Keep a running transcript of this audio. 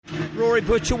Rory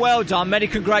Butcher, well done. Many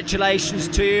congratulations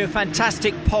to you.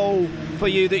 Fantastic pole for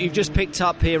you that you've just picked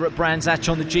up here at Brands Hatch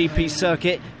on the GP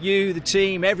circuit. You, the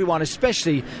team, everyone,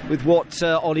 especially with what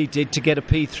Ollie did to get a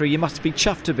P3. You must be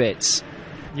chuffed to bits.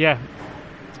 Yeah,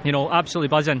 absolutely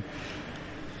buzzing.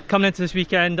 Coming into this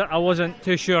weekend, I wasn't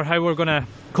too sure how we're going to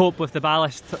cope with the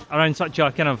ballast around such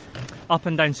a kind of up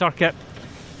and down circuit.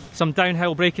 Some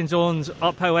downhill braking zones,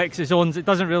 uphill exit zones. It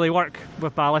doesn't really work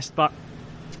with ballast, but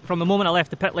from the moment I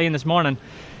left the pit lane this morning,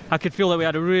 I could feel that we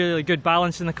had a really good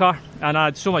balance in the car, and I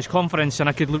had so much confidence, and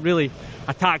I could really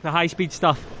attack the high speed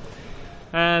stuff.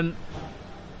 So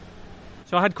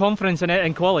I had confidence in it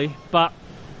in quali, but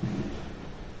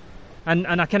and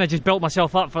I kind of just built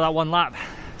myself up for that one lap.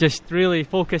 Just really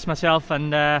focused myself,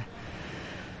 and I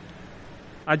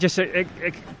just it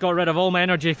got rid of all my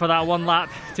energy for that one lap,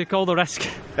 took all the risk,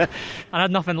 and I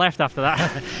had nothing left after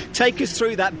that. Take us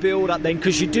through that build up then,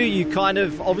 because you kind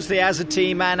of, obviously as a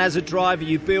team and as a driver,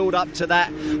 you build up to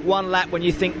that one lap when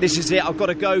you think this is it, I've got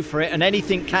to go for it, and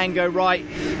anything can go right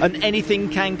and anything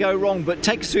can go wrong. But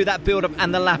take us through that build up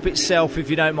and the lap itself, if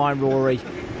you don't mind, Rory.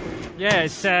 Yeah,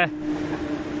 it's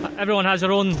everyone has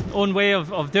their own way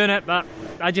of doing it, but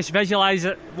I just visualise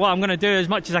what I'm going to do as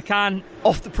much as I can.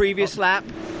 Off the previous lap?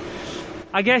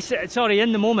 I guess,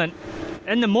 in the moment.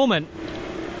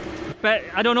 But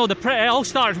I don't know, it all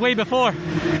starts way before.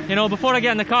 Before I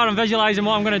get in the car, I'm visualising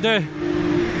what I'm going to do.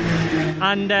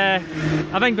 And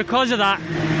I think because of that,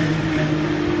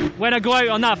 when I go out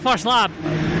on that first lap,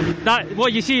 that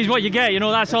what you see is what you get,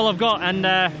 that's all I've got. And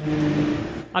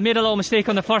I made a little mistake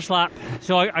on the first lap,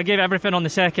 so I gave everything on the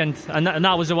second, and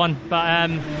that was the one. But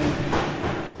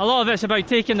a lot of it's about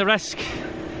taking the risk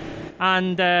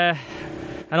and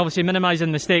obviously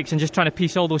minimising mistakes and just trying to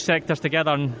piece all those sectors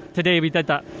together, and today we did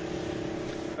that.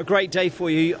 A great day for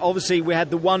you. Obviously we had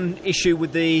the one issue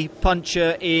with the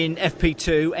puncher in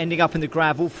FP2 ending up in the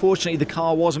gravel. Fortunately the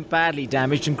car wasn't badly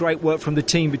damaged, and great work from the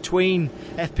team between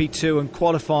FP2 and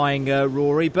qualifying,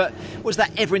 Rory. But was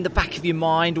that ever in the back of your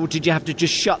mind, or did you have to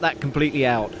just shut that completely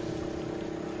out?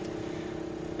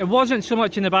 It wasn't so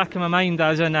much in the back of my mind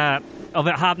as in of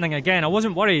it happening again. I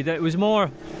wasn't worried. It was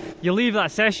more, you leave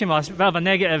that session with a bit of a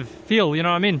negative feel, you know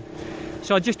what I mean?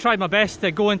 So I just tried my best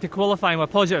to go into qualifying with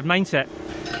a positive mindset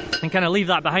and kind of leave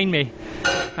that behind me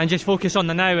and just focus on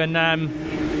the now. And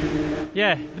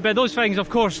but those things, of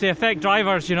course, they affect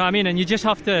drivers, you know what I mean? And you just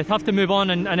have to move on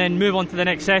and then move on to the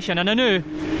next session. And I knew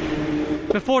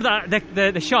before that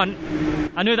the shunt,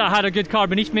 I knew that I had a good car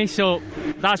beneath me, so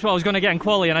that's what I was going to get in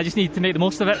quali, and I just needed to make the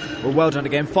most of it. Well done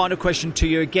again. Final question to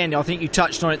you again. I think you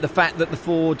touched on it, the fact that the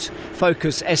Ford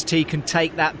Focus ST can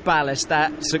take that ballast,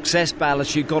 that success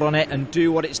ballast you got on it, and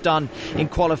do what it's done in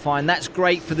qualifying. That's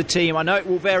great for the team. I know it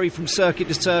will vary from circuit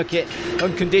to circuit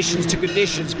and conditions to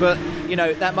conditions, but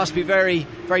that must be very,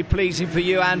 very pleasing for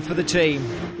you and for the team.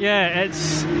 Yeah,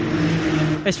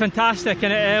 it's fantastic,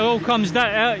 and it all comes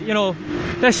down,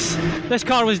 this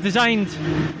car was designed,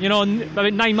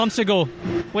 about 9 months ago,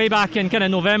 way back in kind of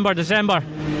November, December,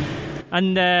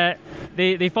 and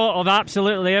they thought of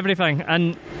absolutely everything.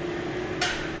 And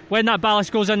when that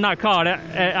ballast goes in that car,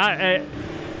 it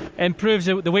improves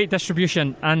the weight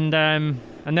distribution, and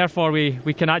therefore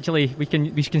we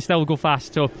can still go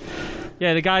fast. So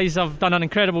yeah, the guys have done an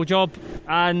incredible job,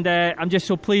 and I'm just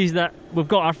so pleased that we've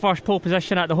got our first pole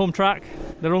position at the home track.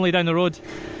 They're only down the road.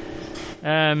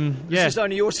 This is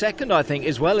only your second, I think,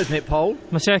 as well, isn't it, pole?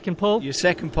 My second pole. Your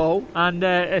second pole. And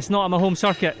it's not on my home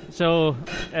circuit, so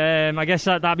I guess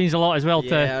that means a lot as well.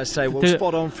 Yeah, I say, well,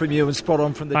 spot on from you and spot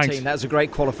on from the team. That was a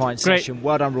great qualifying session.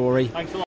 Well done, Rory. Thanks a lot.